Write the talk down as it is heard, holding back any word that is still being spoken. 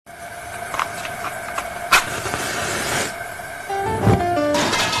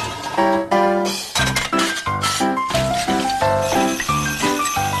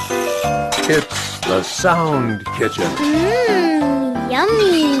The Sound Kitchen.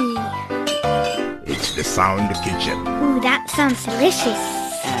 Yummy. It's the Sound Kitchen. Ooh, that sounds delicious.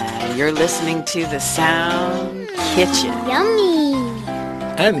 You're listening to The Sound Kitchen. Yummy.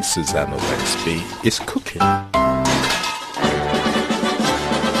 And Susanna Wexby is cooking.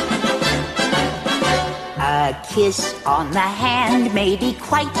 A kiss on the hand may be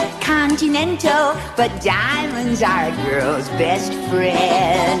quite continental, but diamonds are a girl's best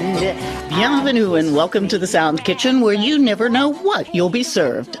friend. Bienvenue and welcome to the Sound Kitchen, where you never know what you'll be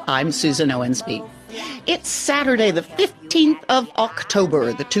served. I'm Susan Owensby. It's Saturday, the 15th of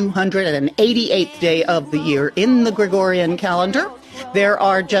October, the 288th day of the year in the Gregorian calendar. There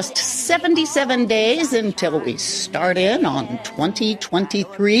are just 77 days until we start in on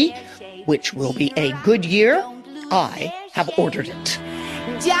 2023, which will be a good year. I have ordered it.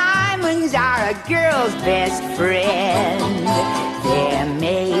 Diamonds are a girl's best friend. There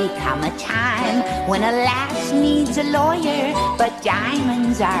may come a time when a lass needs a lawyer, but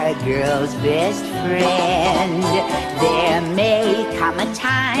diamonds are a girl's best friend. There may come a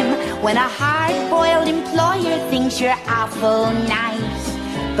time when a hard-boiled employer thinks you're awful nice,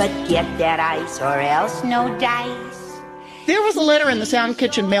 but get that ice or else no dice. There was a letter in the Sound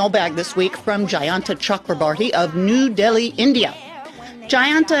Kitchen mailbag this week from Jayanta Chakrabarti of New Delhi, India.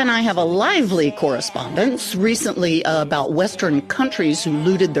 Jayanta and I have a lively correspondence recently about Western countries who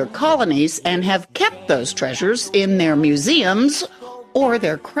looted their colonies and have kept those treasures in their museums or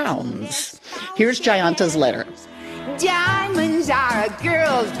their crowns. Here's Jayanta's letter. Diamonds are a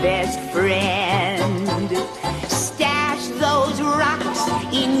girl's best friend. Stash those rocks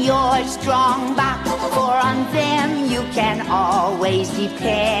in your strong box, for on them you can always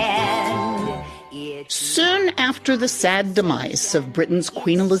depend. Soon after the sad demise of Britain's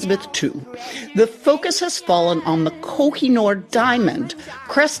Queen Elizabeth II, the focus has fallen on the Koh-i-Noor diamond,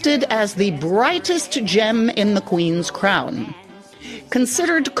 crested as the brightest gem in the Queen's crown.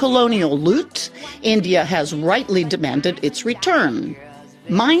 Considered colonial loot, India has rightly demanded its return.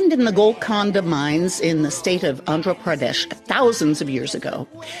 Mined in the Golconda mines in the state of Andhra Pradesh thousands of years ago,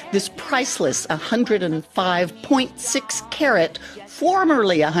 this priceless 105.6 carat,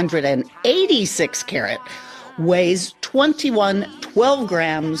 formerly 186 carat, weighs 12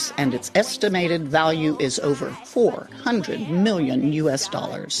 grams, and its estimated value is over $400 million.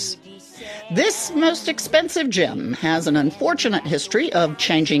 This most expensive gem has an unfortunate history of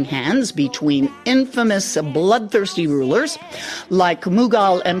changing hands between infamous bloodthirsty rulers like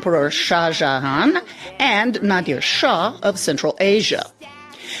Mughal Emperor Shah Jahan and Nadir Shah of Central Asia.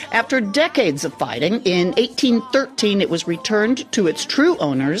 After decades of fighting, in 1813 it was returned to its true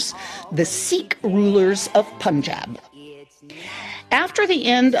owners, the Sikh rulers of Punjab. After the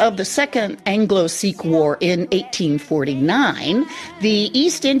end of the Second Anglo-Sikh War in 1849, the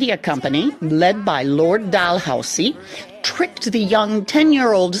East India Company, led by Lord Dalhousie, tricked the young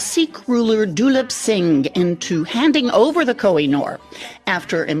 10-year-old Sikh ruler Dulip Singh into handing over the Koh-i-Noor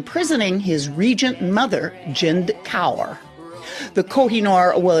after imprisoning his regent mother, Jind Kaur. The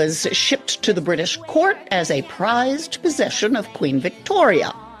Koh-i-Noor was shipped to the British court as a prized possession of Queen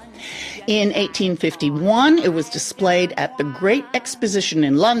Victoria. In 1851, it was displayed at the Great Exposition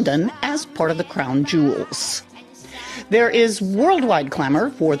in London as part of the crown jewels. There is worldwide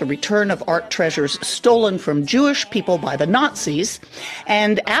clamor for the return of art treasures stolen from Jewish people by the Nazis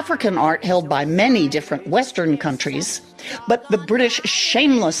and African art held by many different Western countries, but the British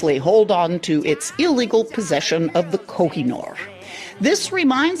shamelessly hold on to its illegal possession of the Koh-i-Noor. This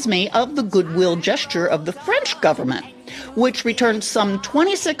reminds me of the goodwill gesture of the French government, which returned some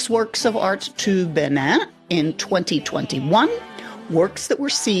 26 works of art to Benin in 2021, works that were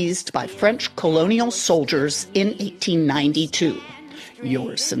seized by French colonial soldiers in 1892.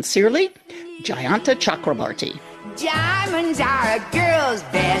 Yours sincerely, Jayanta Chakrabarti. Diamonds are a girl's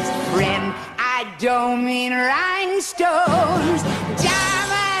best friend. I don't mean rhinestones.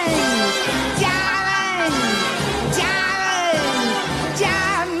 Diamonds, diamonds, diamonds,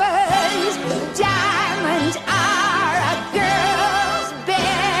 diamonds, diamonds are a girl's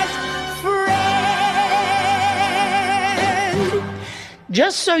best friend.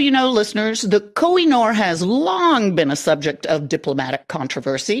 Just so you know, listeners, the Koh-i-Noor has long been a subject of diplomatic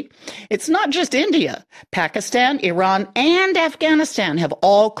controversy. It's not just India. Pakistan, Iran, and Afghanistan have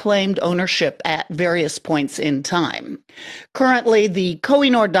all claimed ownership at various points in time. Currently, the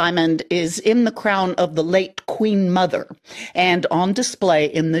Koh-i-Noor diamond is in the crown of the late Queen Mother and on display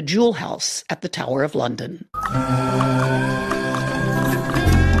in the Jewel House at the Tower of London.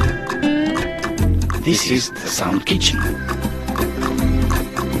 This is the Sound Kitchen.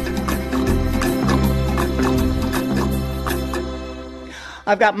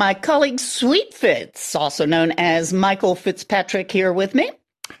 I've got my colleague Sweet Fitz, also known as Michael Fitzpatrick, here with me.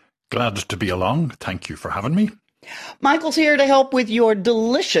 Glad to be along. Thank you for having me. Michael's here to help with your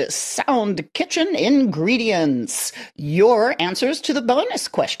delicious Sound Kitchen ingredients, your answers to the bonus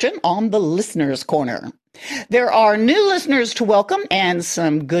question on the Listener's Corner. There are new listeners to welcome and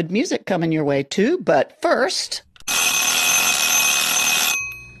some good music coming your way too, but first,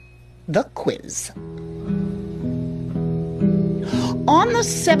 the quiz. On the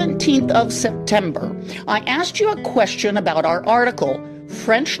 17th of September, I asked you a question about our article,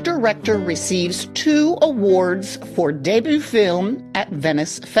 French Director Receives 2 Awards for Debut Film at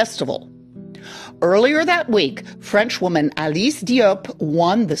Venice Festival. Earlier that week, Frenchwoman Alice Diop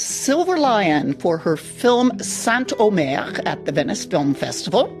won the Silver Lion for her film Saint-Omer at the Venice Film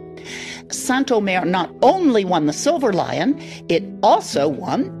Festival. Saint-Omer not only won the Silver Lion, it also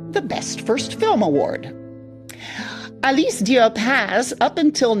won the Best First Film Award. Alice Diop has, up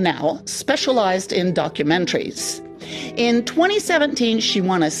until now, specialized in documentaries. In 2017, she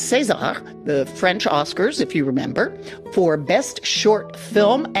won a César, the French Oscars, if you remember, for Best Short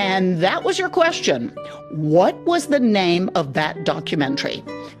Film, and that was your question. What was the name of that documentary?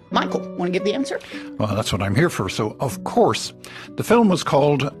 Michael, want to give the answer? Well, that's what I'm here for. So, of course, the film was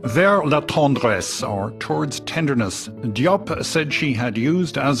called Vers la tendresse, or Towards Tenderness. Diop said she had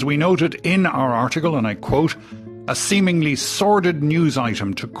used, as we noted in our article, and I quote, a seemingly sordid news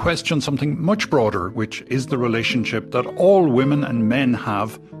item to question something much broader, which is the relationship that all women and men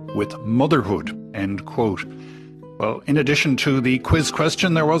have with motherhood, end quote. Well, in addition to the quiz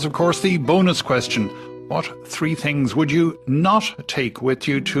question, there was, of course, the bonus question. What 3 things would you not take with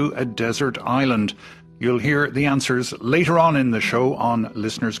you to a desert island? You'll hear the answers later on in the show on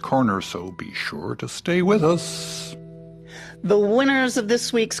Listener's Corner, so be sure to stay with us. The winners of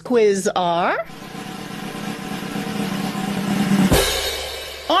this week's quiz are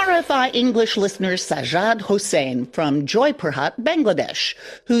RFI English listener Sajad Hossain from Joypurhat, Bangladesh,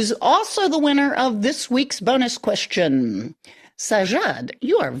 who's also the winner of this week's bonus question. Sajad,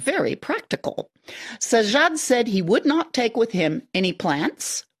 you are very practical. Sajad said he would not take with him any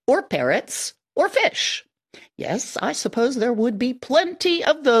plants or parrots or fish. Yes, I suppose there would be plenty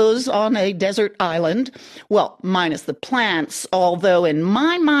of those on a desert island. Well, minus the plants, although in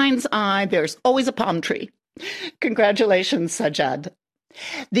my mind's eye, there's always a palm tree. Congratulations, Sajad.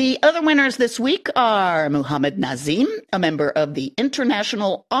 The other winners this week are Muhammad Nazim, a member of the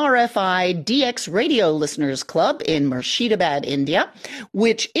International RFI DX Radio Listeners Club in Murshidabad, India,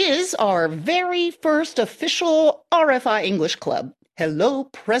 which is our very first official RFI English club. Hello,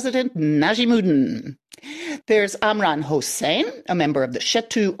 President Najimuddin. There's Amran Hossain, a member of the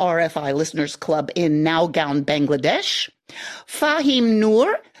Shetu RFI Listeners Club in Nowgaon, Bangladesh. Fahim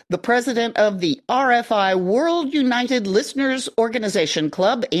Noor, the president of the RFI World United Listeners Organization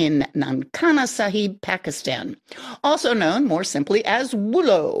Club in Nankana Sahib, Pakistan, also known more simply as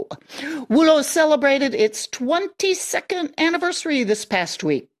WULO. WULO celebrated its 22nd anniversary this past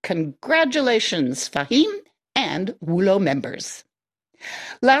week. Congratulations, Fahim and WULO members.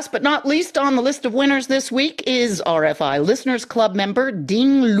 Last but not least on the list of winners this week is RFI Listeners Club member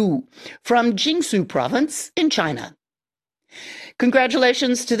Ding Lu from Jiangsu Province in China.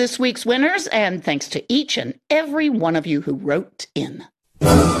 Congratulations to this week's winners, and thanks to each and every one of you who wrote in.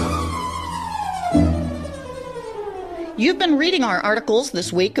 You've been reading our articles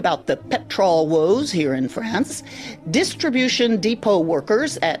this week about the petrol woes here in France. Distribution depot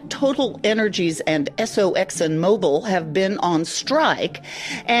workers at Total Energies and Esso ExxonMobil have been on strike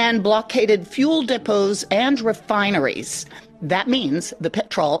and blockaded fuel depots and refineries. That means the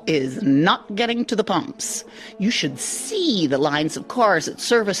petrol is not getting to the pumps. You should see the lines of cars at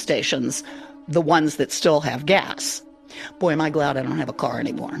service stations, the ones that still have gas. Boy, am I glad I don't have a car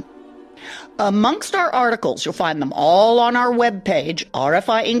anymore. Amongst our articles, you'll find them all on our webpage,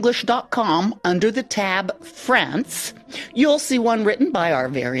 rfienglish.com, under the tab France. You'll see one written by our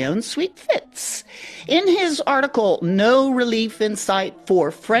very own Sweet Fitz. In his article, No Relief in Sight for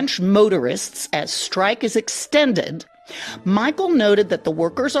French Motorists as Strike is Extended, Michael noted that the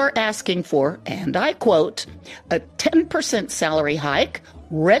workers are asking for, and I quote, a 10% salary hike,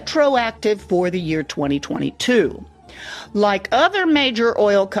 retroactive for the year 2022. Like other major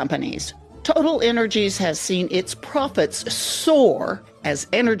oil companies, Total Energies has seen its profits soar as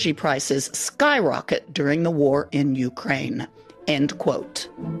energy prices skyrocket during the war in Ukraine. End quote.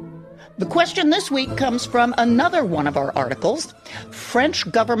 The question this week comes from another one of our articles, French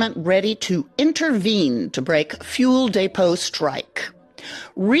government ready to intervene to break fuel depot strike.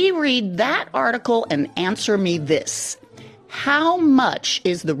 Reread that article and answer me this. How much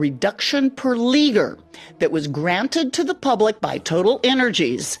is the reduction per liter that was granted to the public by Total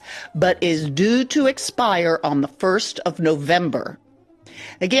Energies, but is due to expire on the 1st of November?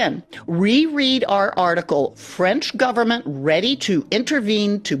 Again, reread our article, French Government Ready to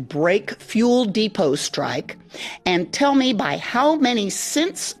Intervene to Break Fuel Depot Strike, and tell me by how many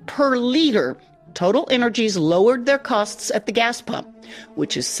cents per liter Total Energies lowered their costs at the gas pump,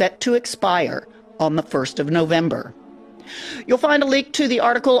 which is set to expire on the 1st of November. You'll find a link to the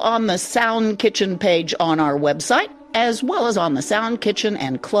article on the Sound Kitchen page on our website, as well as on the Sound Kitchen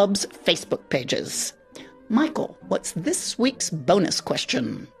and Club's Facebook pages. Michael, what's this week's bonus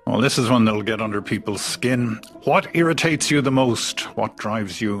question? Well, this is one that'll get under people's skin. What irritates you the most? What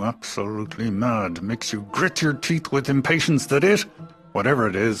drives you absolutely mad? Makes you grit your teeth with impatience that it, whatever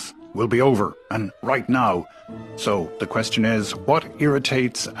it is, will be over, and right now. So the question is, what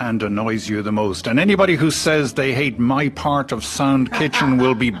irritates and annoys you the most? And anybody who says they hate my part of Sound Kitchen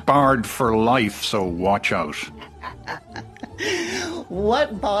will be barred for life, so watch out.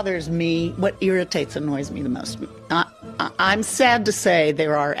 What bothers me, what irritates, annoys me the most? I'm sad to say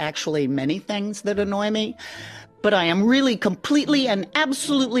there are actually many things that annoy me, but I am really completely and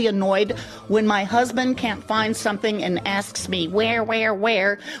absolutely annoyed when my husband can't find something and asks me where,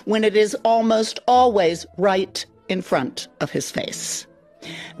 when it is almost always right in front of his face.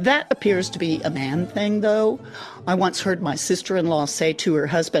 That appears to be a man thing, though. I once heard my sister-in-law say to her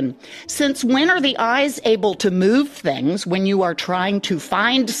husband, "Since when are the eyes able to move things when you are trying to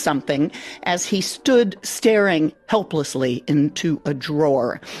find something?" as he stood staring helplessly into a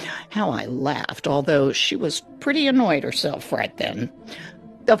drawer. How I laughed, although she was pretty annoyed herself right then.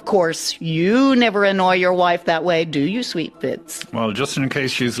 Of course, you never annoy your wife that way, do you, Sweet Fitz? Well, just in case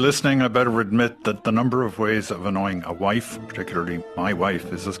she's listening, I better admit that the number of ways of annoying a wife, particularly my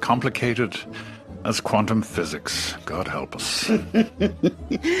wife, is as complicated as quantum physics. God help us.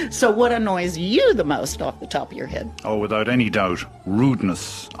 So what annoys you the most off the top of your head? Oh, without any doubt,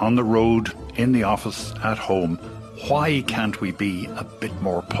 rudeness on the road, in the office, at home. Why can't we be a bit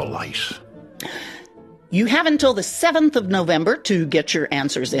more polite? You have until the 7th of November to get your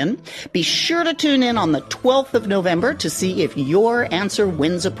answers in. Be sure to tune in on the 12th of November to see if your answer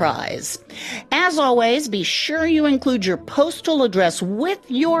wins a prize. As always, be sure you include your postal address with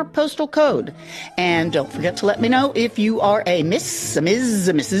your postal code. And don't forget to let me know if you are a Miss, a Ms.,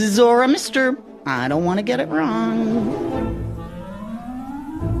 a Mrs., or a Mr. I don't want to get it wrong.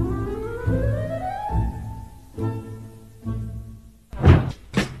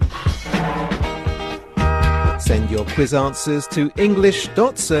 Send your quiz answers to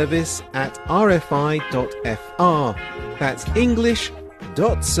english.service@rfi.fr. That's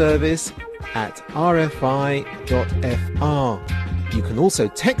english.service@rfi.fr. You can also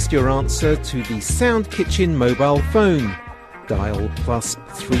text your answer to the Sound Kitchen mobile phone. Dial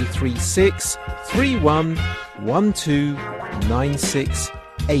 +336 31 12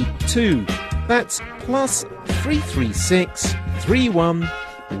 9682. That's +336 31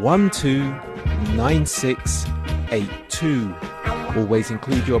 12 9682. Always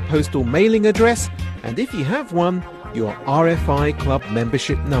include your postal mailing address, and if you have one, your RFI Club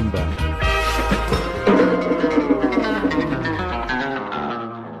membership number.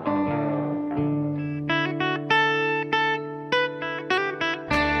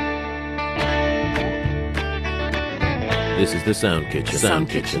 This is the Sound Kitchen. Sound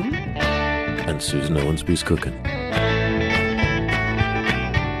Kitchen. And Susan Owensby's cooking.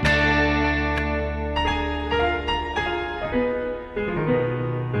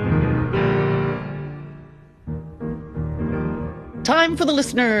 Time for the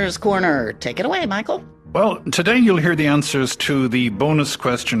Listener's Corner. Take it away, Michael. Well, today you'll hear the answers to the bonus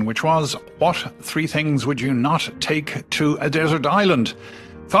question, which was, what 3 things would you not take to a desert island?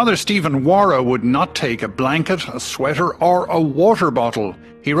 Father Stephen Warra would not take a blanket, a sweater, or a water bottle.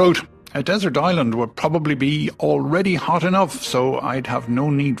 He wrote, a desert island would probably be already hot enough, so I'd have no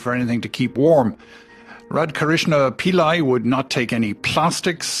need for anything to keep warm. Radkarishna Pillai would not take any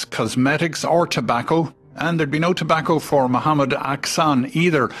plastics, cosmetics, or tobacco. And there'd be no tobacco for Mohammed Aksan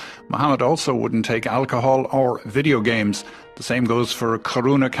either. Mohammed also wouldn't take alcohol or video games. The same goes for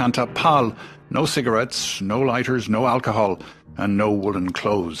Karuna Kanta Pal. No cigarettes, no lighters, no alcohol, and no woolen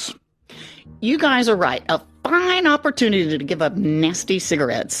clothes. You guys are right. A fine opportunity to give up nasty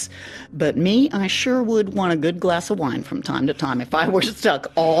cigarettes. But me, I sure would want a good glass of wine from time to time if I were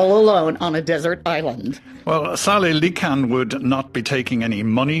stuck all alone on a desert island. Well, Saleh Likan would not be taking any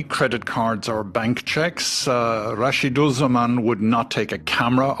money, credit cards or bank checks. Rashiduzzaman would not take a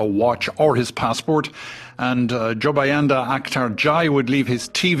camera, a watch or his passport. And Jobayanda Akhtar Jai would leave his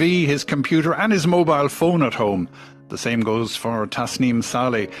TV, his computer and his mobile phone at home. The same goes for Tasneem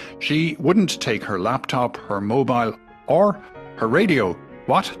Saleh. She wouldn't take her laptop, her mobile, or her radio.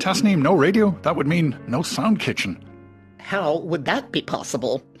 What, Tasneem, no radio? That would mean no sound kitchen. How would that be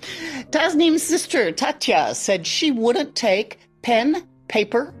possible? Tasneem's sister, Tatya, said she wouldn't take pen,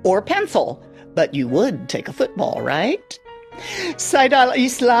 paper, or pencil. But you would take a football, right? Said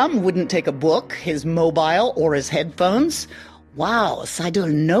al-Islam wouldn't take a book, his mobile, or his headphones. Wow,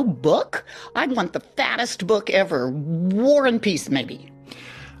 Saidul, no book? I'd want the fattest book ever. War and Peace, maybe.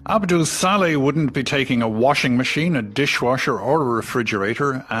 Abdul Saleh wouldn't be taking a washing machine, a dishwasher, or a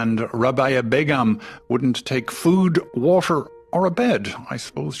refrigerator, and Rabia Begum wouldn't take food, water, or a bed. I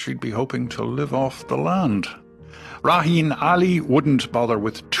suppose she'd be hoping to live off the land. Raheen Ali wouldn't bother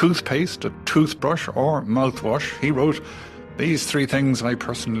with toothpaste, a toothbrush, or mouthwash. He wrote, "These three things I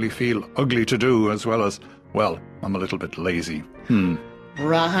personally feel ugly to do, as well as, well, I'm a little bit lazy."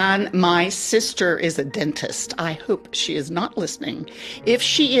 Rahan, my sister is a dentist. I hope she is not listening. If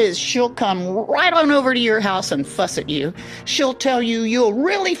she is, she'll come right on over to your house and fuss at you. She'll tell you you'll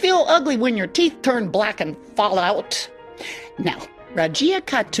really feel ugly when your teeth turn black and fall out. Now, Rajia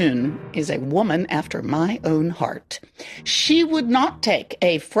Khatun is a woman after my own heart. She would not take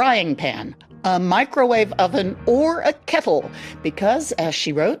a frying pan, a microwave oven, or a kettle because, as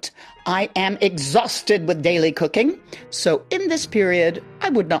she wrote, "I am exhausted with daily cooking, so in this period, I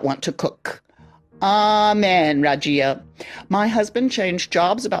would not want to cook." Amen, Rajia. My husband changed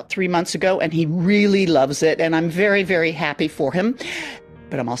jobs about 3 months ago, and he really loves it, and I'm very, very happy for him.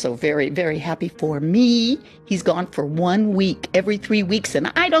 But I'm also very, very happy for me. He's gone for 1 week every 3 weeks,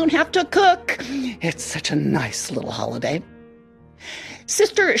 and I don't have to cook. It's such a nice little holiday.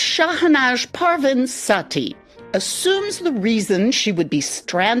 Sister Shahnaz Parvin Sati assumes the reason she would be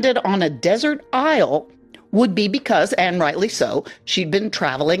stranded on a desert isle would be because, and rightly so, she'd been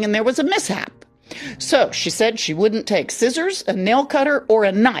traveling and there was a mishap. So she said she wouldn't take scissors, a nail cutter, or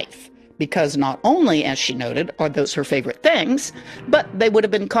a knife, because not only, as she noted, are those her favorite things, but they would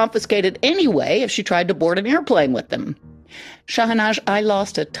have been confiscated anyway if she tried to board an airplane with them. Shahnaz, I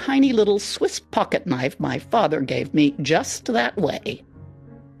lost a tiny little Swiss pocket knife my father gave me just that way.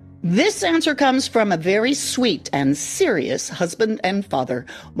 This answer comes from a very sweet and serious husband and father,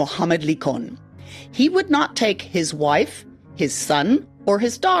 Mohammed Likon. He would not take his wife, his son, or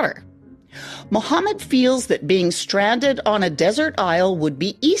his daughter. Mohammed feels that being stranded on a desert isle would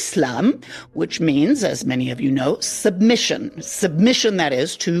be Islam, which means, as many of you know, submission. Submission, that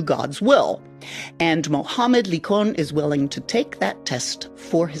is, to God's will. And Mohammed Likon is willing to take that test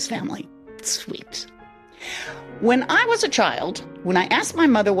for his family. Sweet. When I was a child, when I asked my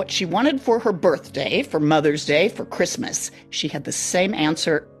mother what she wanted for her birthday, for Mother's Day, for Christmas, she had the same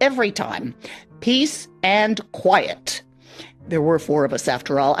answer every time: peace and quiet. There were 4 of us,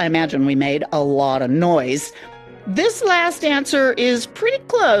 after all. I imagine we made a lot of noise. This last answer is pretty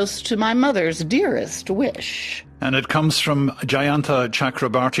close to my mother's dearest wish. And it comes from Jayanta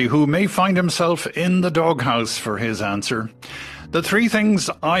Chakrabarti, who may find himself in the doghouse for his answer. "The 3 things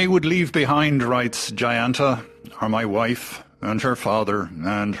I would leave behind," writes Jayanta, "are my wife and her father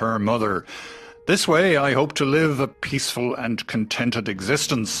and her mother. This way I hope to live a peaceful and contented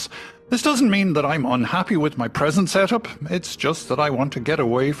existence. This doesn't mean that I'm unhappy with my present setup. It's just that I want to get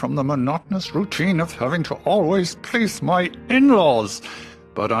away from the monotonous routine of having to always please my in-laws.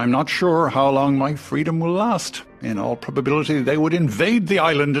 But I'm not sure how long my freedom will last. In all probability, they would invade the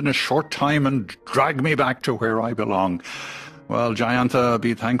island in a short time and drag me back to where I belong." Well, Jayanta,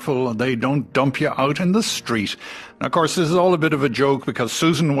 be thankful they don't dump you out in the street. And of course, this is all a bit of a joke because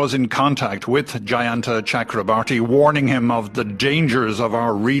Susan was in contact with Jayanta Chakrabarti, warning him of the dangers of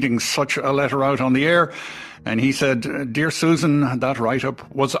our reading such a letter out on the air. And he said, "Dear Susan, that write-up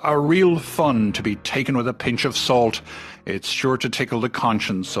was a real fun to be taken with a pinch of salt. It's sure to tickle the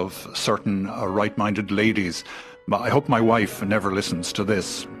conscience of certain right-minded ladies. But I hope my wife never listens to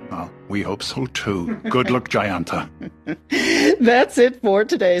this." Well, we hope so too. Good luck, Jayanta. That's it for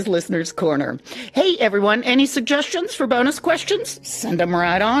today's Listener's Corner. Hey, everyone, any suggestions for bonus questions? Send them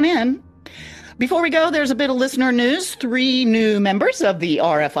right on in. Before we go, there's a bit of listener news. 3 new members of the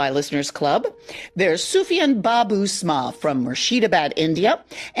RFI Listeners Club. There's Sufyan Babusma from Murshidabad, India,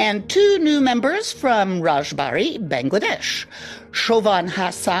 and 2 new members from Rajbari, Bangladesh. Shovan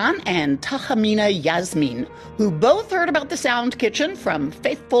Hassan and Tahamina Yasmin, who both heard about the Sound Kitchen from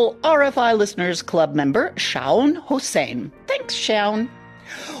faithful RFI Listeners Club member Shaun Hossein. Thanks, Shaun.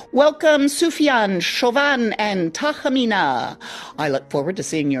 Welcome, Sufyan, Shovan, and Tahamina. I look forward to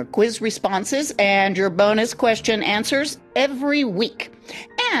seeing your quiz responses and your bonus question answers every week,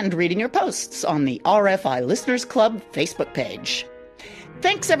 and reading your posts on the RFI Listeners Club Facebook page.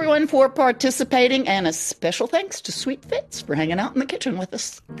 Thanks, everyone, for participating, and a special thanks to Sweet Fitz for hanging out in the kitchen with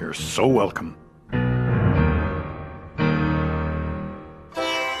us. You're so welcome.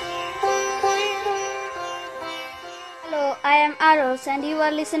 Hello, I am Aros and you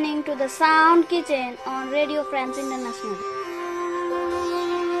are listening to The Sound Kitchen on Radio France International.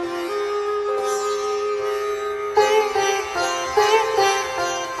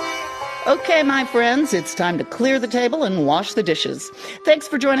 Okay, my friends, it's time to clear the table and wash the dishes. Thanks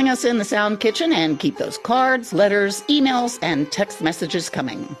for joining us in the Sound Kitchen, and keep those cards, letters, emails, and text messages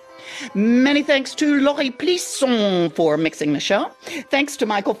coming. Many thanks to Laurie Plisson for mixing the show. Thanks to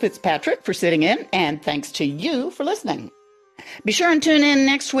Michael Fitzpatrick for sitting in, and thanks to you for listening. Be sure and tune in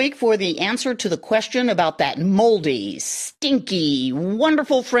next week for the answer to the question about that moldy, stinky,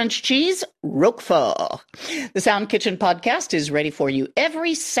 wonderful French cheese, Roquefort. The Sound Kitchen podcast is ready for you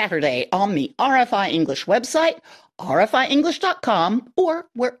every Saturday on the RFI English website, rfienglish.com, or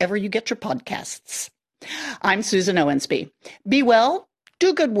wherever you get your podcasts. I'm Susan Owensby. Be well,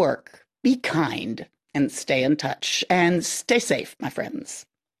 do good work, be kind, and stay in touch. And stay safe, my friends.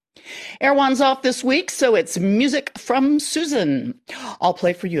 Erwan's off this week, so it's music from Susan. I'll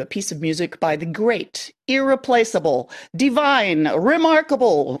play for you a piece of music by the great, irreplaceable, divine,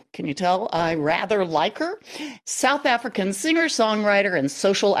 remarkable, can you tell I rather like her? South African singer, songwriter, and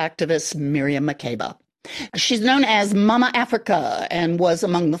social activist Miriam Makeba. She's known as Mama Africa and was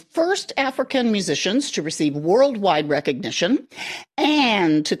among the first African musicians to receive worldwide recognition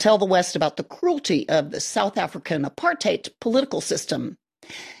and to tell the West about the cruelty of the South African apartheid political system.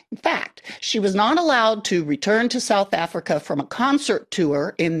 In fact, she was not allowed to return to South Africa from a concert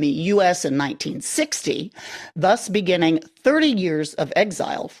tour in the U.S. in 1960, thus beginning 30 years of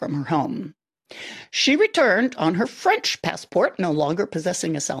exile from her home. She returned on her French passport, no longer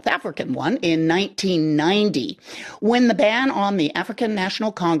possessing a South African one, in 1990, when the ban on the African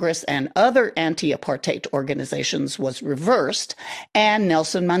National Congress and other anti-apartheid organizations was reversed and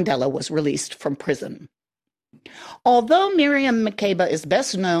Nelson Mandela was released from prison. Although Miriam Makeba is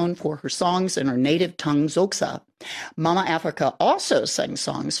best known for her songs in her native tongue, Xhosa, Mama Africa also sang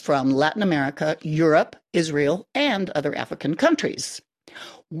songs from Latin America, Europe, Israel, and other African countries.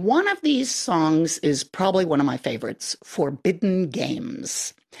 One of these songs is probably one of my favorites, Forbidden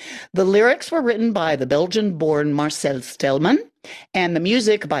Games. The lyrics were written by the Belgian-born Marcel Stelman, and the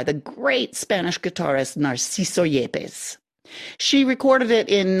music by the great Spanish guitarist Narciso Yepes. She recorded it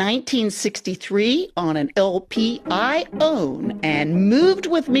in 1963 on an LP I own and moved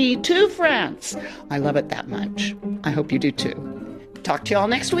with me to France. I love it that much. I hope you do too. Talk to you all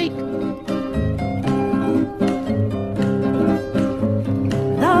next week.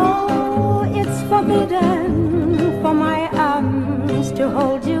 Though it's forbidden for my arms to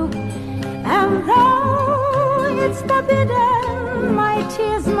hold you, and though it's forbidden, my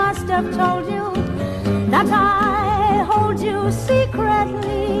tears must have told you that I hold you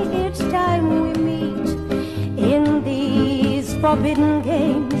secretly each time we meet in these forbidden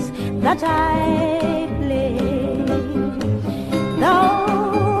games that I play.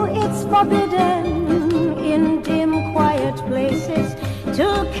 Though it's forbidden in dim, quiet places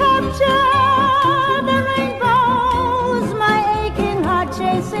to capture the rainbows my aching heart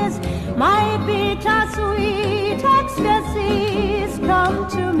chases, my bittersweet ecstasies come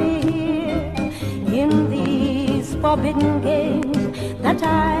to me here in these forbidden games that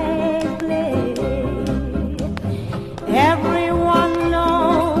I play. Everyone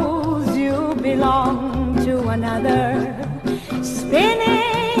knows you belong to another,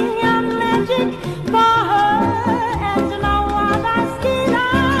 spinning your magic for her, and no other still.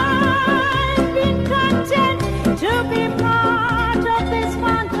 I've been content to be part of this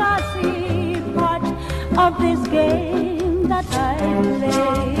fantasy, part of this game that I play.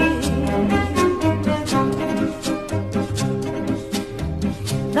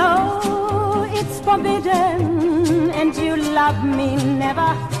 Though it's forbidden and you love me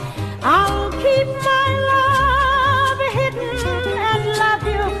never, I'll keep my love hidden and love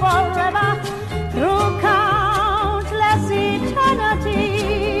you forever. Through countless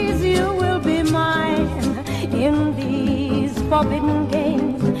eternities you will be mine in these forbidden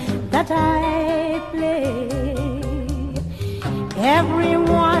games that I play.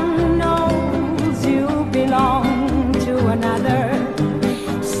 Everyone knows you belong to another,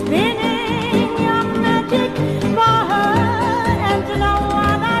 spinning your magic for her, and no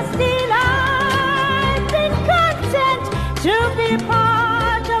other still. I've been content to be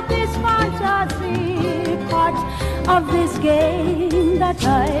part of this fantasy, part of this game that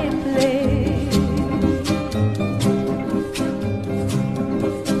I play.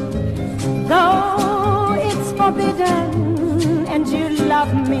 Though it's forbidden and you love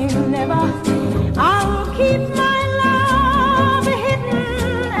love me never. I will keep my love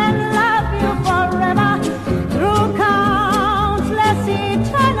hidden and love you forever. Through countless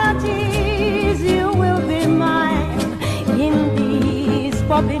eternities, you will be mine in these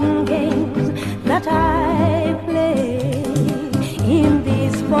forbidden games that I play. In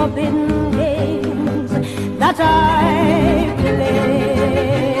these forbidden games that I